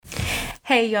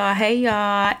Hey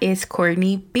y'all, it's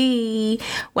Courtney B.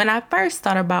 When I first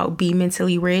thought about Be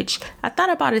Mentally Rich, I thought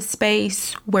about a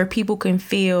space where people can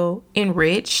feel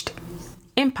enriched,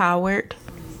 empowered,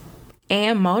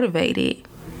 and motivated.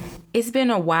 It's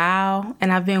been a while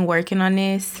and I've been working on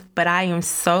this, but I am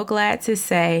so glad to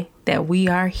say that we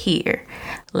are here.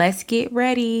 Let's get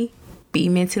ready. Be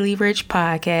Mentally Rich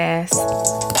Podcast.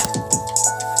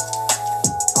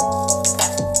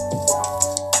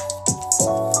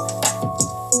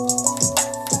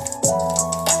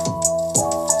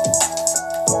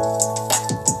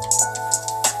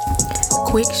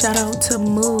 Quick shout out to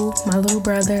Moo, my little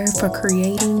brother, for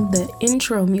creating the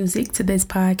intro music to this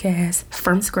podcast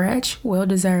from scratch. Well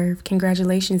deserved.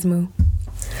 Congratulations, Moo.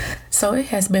 So it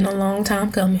has been a long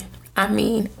time coming. I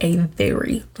mean, a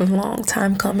very long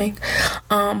time coming.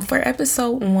 For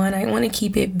episode 1, I want to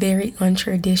keep it very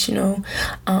untraditional.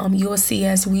 You'll see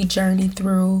as we journey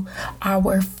through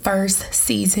our first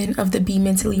season of the Be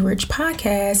Mentally Rich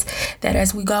podcast that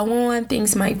as we go on,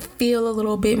 things might feel a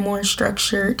little bit more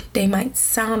structured. They might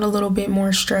sound a little bit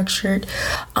more structured,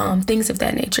 things of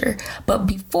that nature. But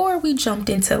before we jumped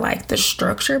into like the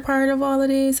structure part of all of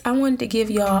this, I wanted to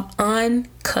give y'all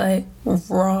uncut,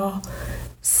 raw,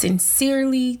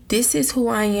 sincerely, this is who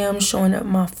I am, showing up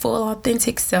my full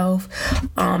authentic self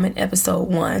in episode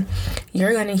 1.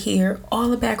 You're gonna hear all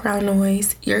the background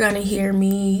noise. You're gonna hear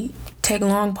me take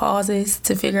long pauses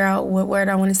to figure out what word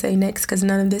I want to say next because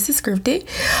none of this is scripted.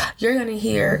 You're gonna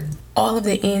hear all of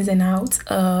the ins and outs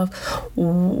of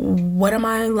what am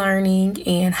I learning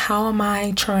and how am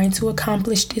I trying to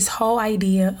accomplish this whole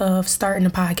idea of starting a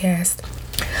podcast.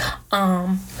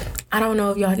 I don't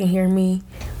know if y'all can hear me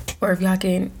or if y'all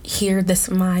can hear the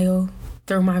smile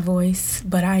through my voice,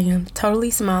 but I am totally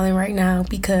smiling right now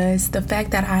because the fact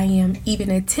that I am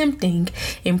even attempting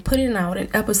and putting out an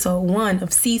episode 1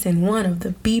 of season 1 of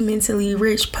the Be Mentally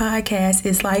Rich podcast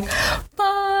is like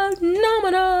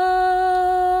phenomenal.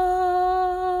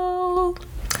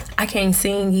 I can't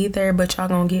sing either, but y'all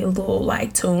gonna get little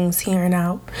like tunes here and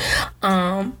out.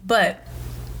 But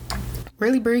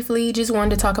really briefly, just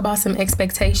wanted to talk about some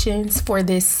expectations for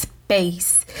this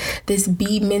space, this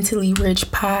Be Mentally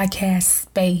Rich podcast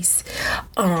space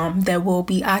that we'll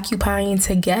be occupying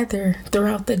together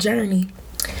throughout the journey.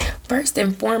 First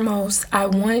and foremost, I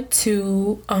want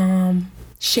to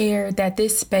share that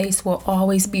this space will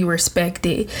always be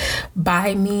respected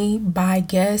by me, by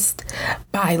guests,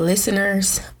 by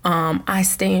listeners. I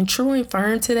stand true and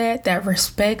firm to that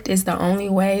respect is the only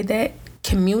way that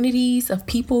communities of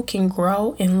people can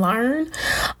grow and learn.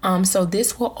 So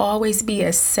this will always be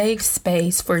a safe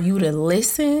space for you to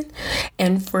listen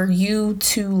and for you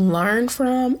to learn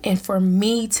from and for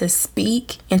me to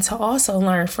speak and to also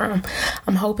learn from.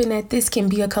 I'm hoping that this can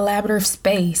be a collaborative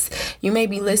space. You may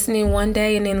be listening one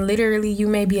day and then literally you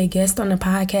may be a guest on the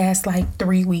podcast like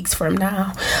 3 weeks from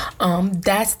now.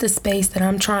 That's the space that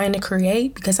I'm trying to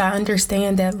create because I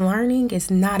understand that learning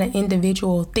is not an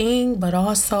individual thing, but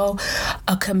also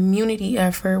a community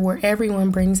effort where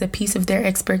everyone brings a piece of their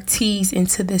expertise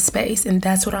into this space. And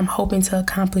that's what I'm hoping to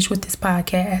accomplish with this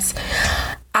podcast.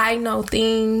 I know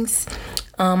things.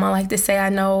 I like to say I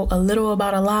know a little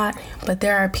about a lot, but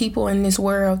there are people in this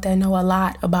world that know a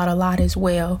lot about a lot as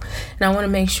well. And I want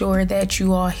to make sure that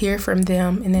you all hear from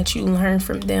them and that you learn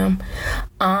from them.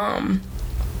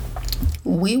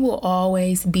 We will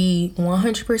always be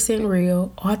 100%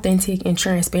 real, authentic, and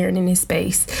transparent in this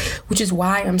space, which is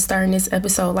why I'm starting this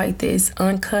episode like this,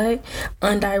 uncut,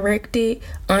 undirected,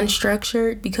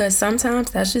 unstructured, because sometimes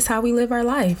that's just how we live our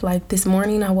life. Like this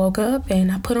morning I woke up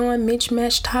and I put on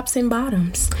mismatched tops and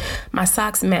bottoms. My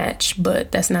socks match,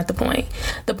 but that's not the point.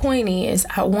 The point is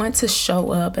I want to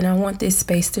show up and I want this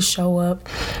space to show up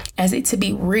as it to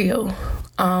be real.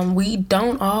 We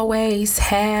don't always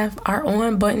have our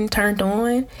on button turned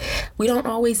on. We don't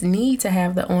always need to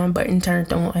have the on button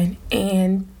turned on.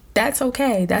 And that's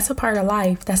okay. That's a part of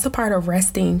life. That's a part of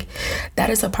resting.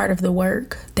 That is a part of the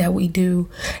work that we do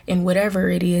in whatever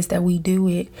it is that we do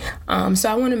it. So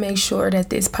I want to make sure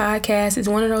that this podcast is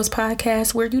one of those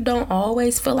podcasts where you don't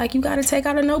always feel like you got to take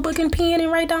out a notebook and pen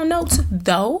and write down notes.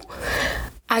 Though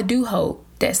I do hope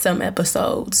that some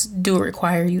episodes do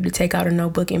require you to take out a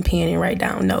notebook and pen and write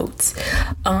down notes.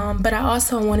 But I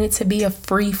also want it to be a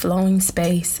free-flowing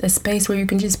space, a space where you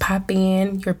can just pop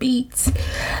in your Beats,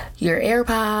 your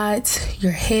AirPods,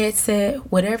 your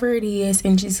headset, whatever it is,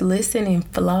 and just listen and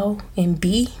flow and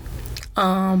be.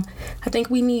 I think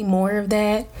we need more of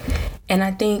that. And I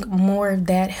think more of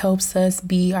that helps us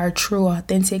be our true,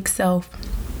 authentic self.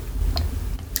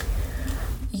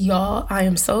 Y'all, I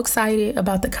am so excited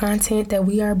about the content that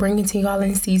we are bringing to y'all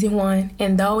in season 1.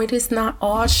 And though it is not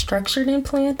all structured and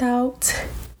planned out,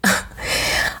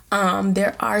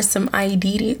 there are some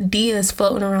ideas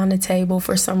floating around the table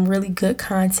for some really good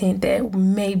content that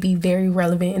may be very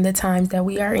relevant in the times that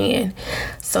we are in.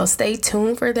 So stay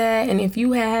tuned for that. And if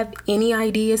you have any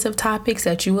ideas of topics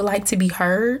that you would like to be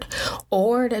heard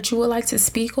or that you would like to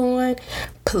speak on,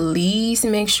 please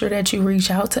make sure that you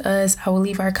reach out to us. I will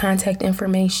leave our contact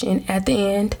information at the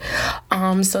end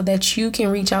so that you can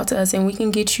reach out to us and we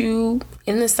can get you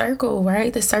in the circle,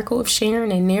 right? The circle of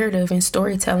sharing and narrative and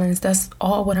storytelling. That's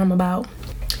all what I'm about.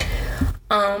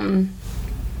 I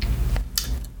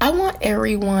want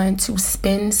everyone to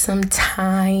spend some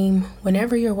time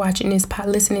whenever you're watching this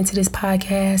listening to this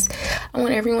podcast. I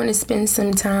want everyone to spend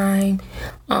some time,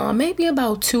 maybe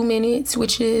about 2 minutes,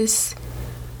 which is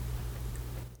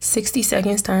 60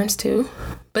 seconds times 2.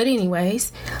 But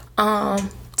anyways,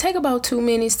 take about 2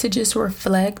 minutes to just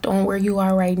reflect on where you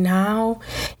are right now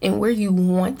and where you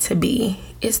want to be.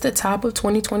 It's the top of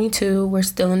 2022. We're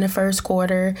still in the first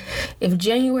quarter. If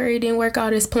January didn't work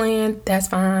out as planned, that's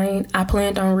fine. I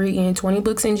planned on reading 20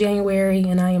 books in January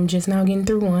and I am just now getting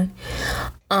through one.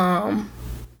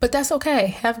 But that's okay.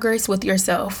 Have grace with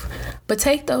yourself. But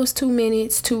take those 2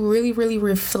 minutes to really, really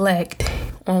reflect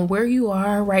on where you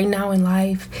are right now in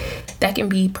life. That can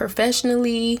be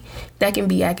professionally, that can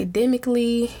be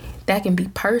academically, that can be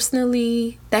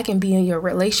personally, that can be in your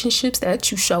relationships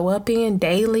that you show up in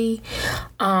daily,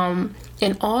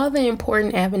 in all the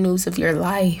important avenues of your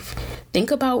life. Think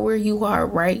about where you are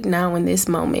right now in this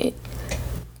moment,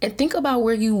 and think about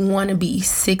where you want to be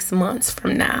 6 months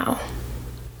from now.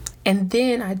 And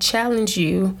then I challenge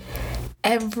you,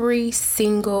 every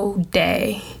single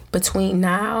day between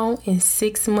now and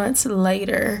 6 months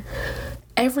later,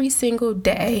 every single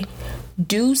day,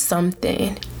 do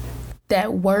something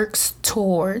that works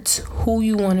towards who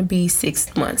you want to be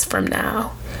 6 months from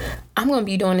now. I'm going to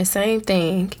be doing the same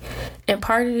thing. And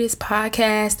part of this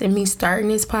podcast and me starting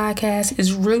this podcast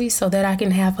is really so that I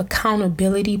can have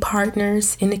accountability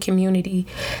partners in the community.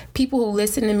 People who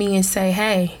listen to me and say,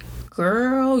 hey,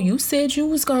 girl, you said you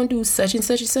was going to do such and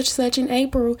such and such and such in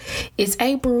April. It's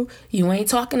April. You ain't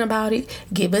talking about it.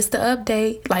 Give us the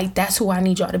update. Like, that's who I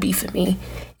need y'all to be for me.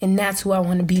 And that's who I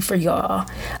want to be for y'all.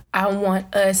 I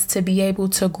want us to be able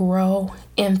to grow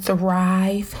and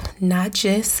thrive, not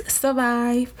just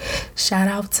survive. Shout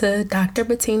out to Dr.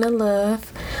 Bettina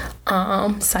Love.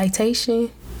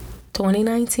 Citation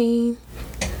 2019.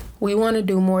 We want to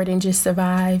do more than just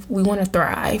survive. We want to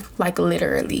thrive, like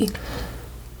literally.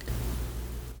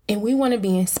 And we want to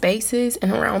be in spaces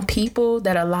and around people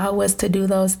that allow us to do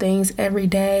those things every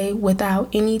day without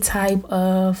any type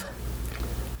of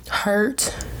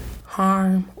hurt,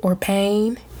 harm, or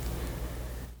pain.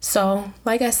 So,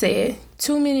 like I said,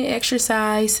 2-minute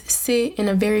exercise, sit in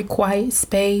a very quiet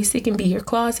space. It can be your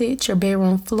closet, your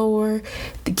bedroom floor,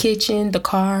 the kitchen, the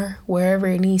car, wherever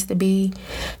it needs to be.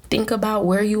 Think about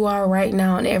where you are right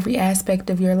now in every aspect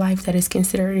of your life that is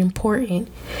considered important.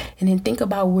 And then think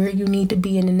about where you need to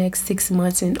be in the next 6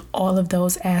 months in all of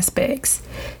those aspects.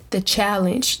 The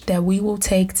challenge that we will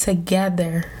take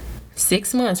together.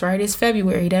 6 months, right? It's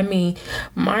February. That means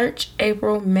March,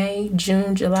 April, May,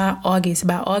 June, July, August.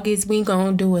 By August, we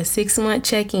gonna do a 6-month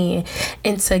check-in.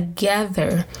 And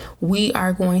together, we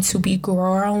are going to be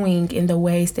growing in the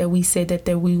ways that we said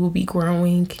that we will be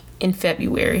growing in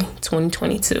February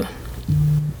 2022.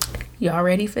 Y'all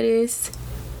ready for this?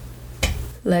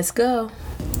 Let's go.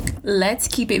 Let's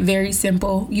keep it very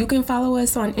simple. You can follow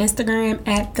us on Instagram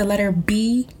at the letter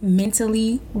B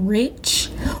Mentally Rich,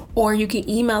 or you can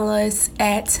email us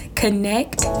at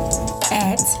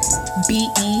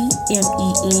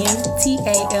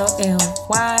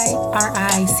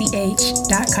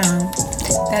connect@BEMENTALLYRICH.com.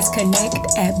 That's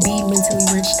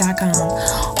connect@BeMentallyRich.com.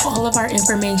 All of our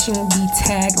information will be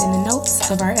tagged in the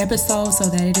notes of our episode so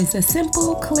that it is a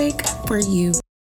simple click for you.